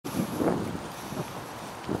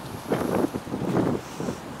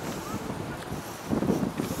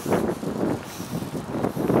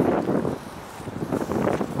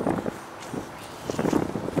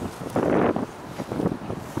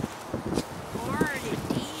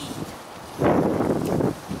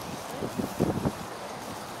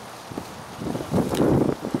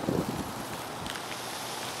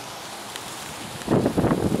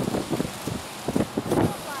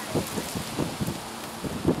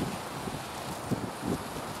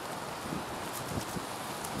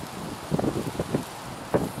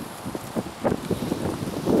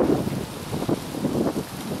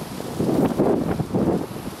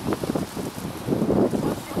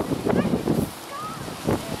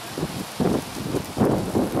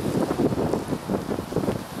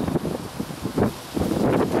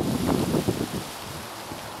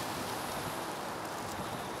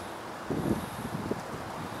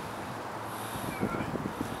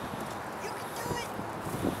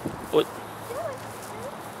What?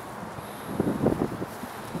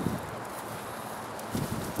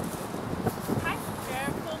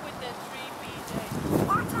 Careful with the tree, PJ.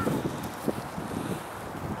 Watch out.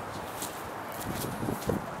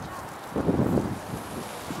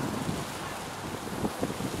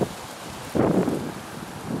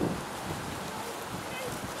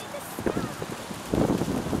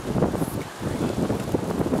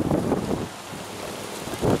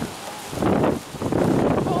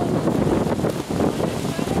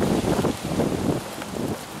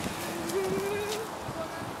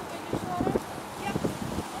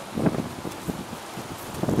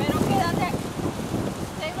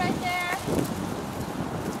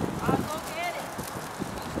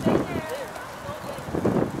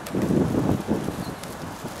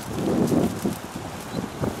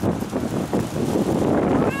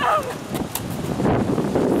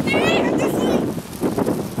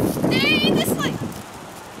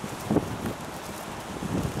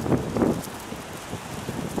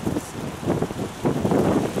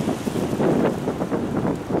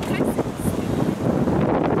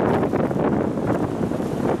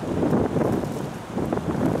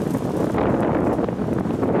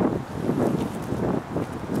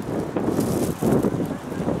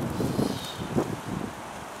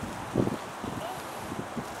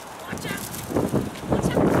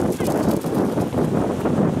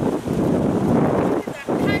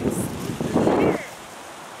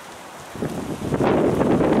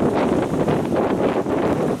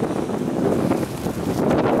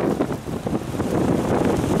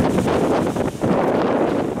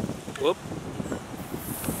 Whoop.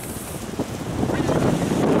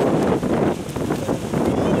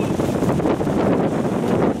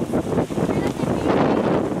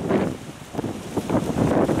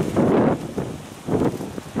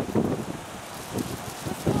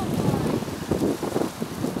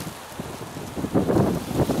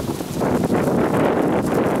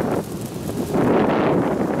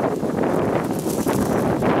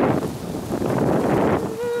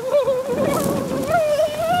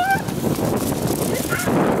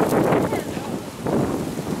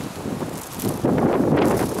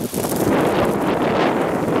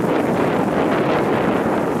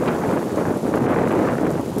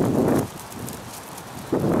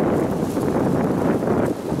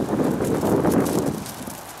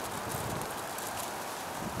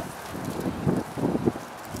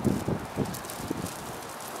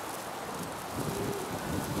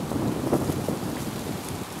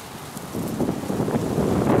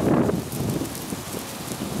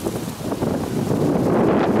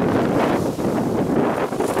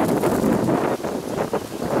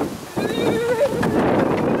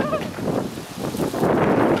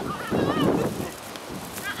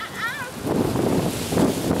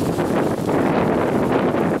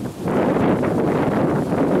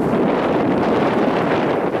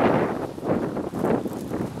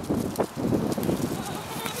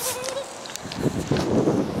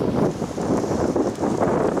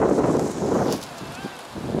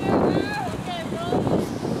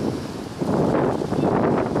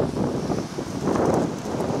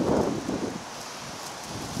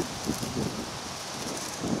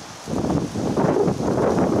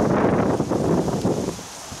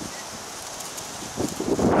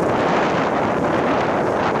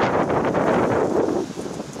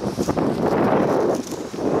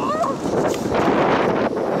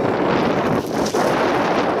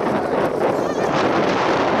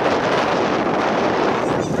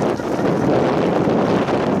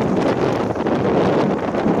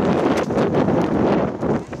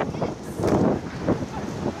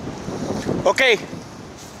 Okay.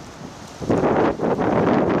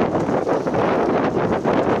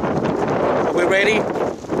 Are we ready?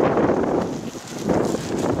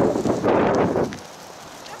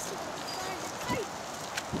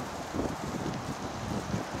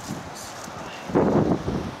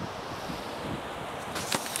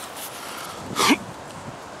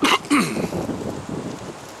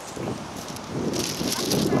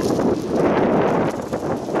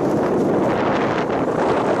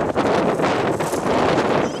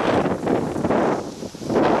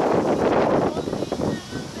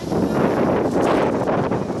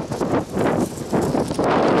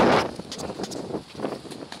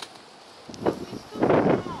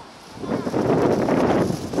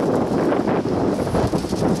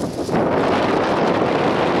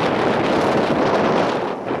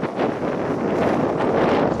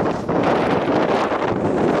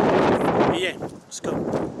 Let's go.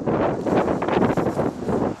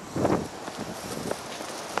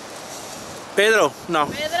 Pedro, no.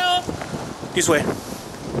 Pedro. This way.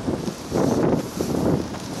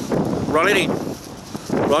 Roll it in.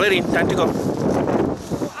 Roll it in. Time to go. Go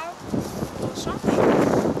out or something.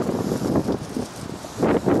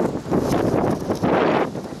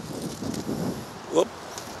 Whoop.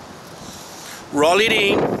 Roll it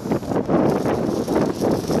in.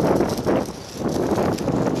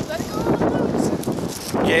 Let it go on the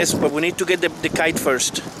boat. Yes, but we need to get the kite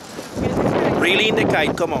first. Get the kite. Reel in the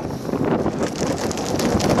kite. Come on.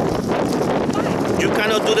 You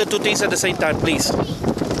cannot do the two things at the same time, please.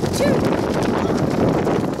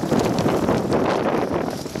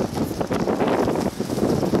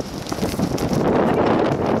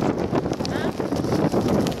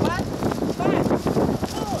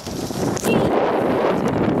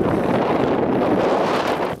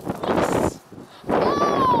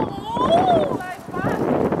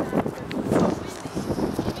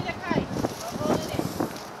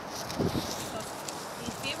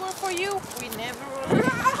 For you, we never roll it.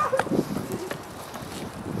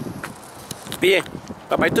 Bien.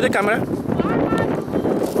 Bye bye to the camera.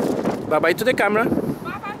 Bye bye to the camera.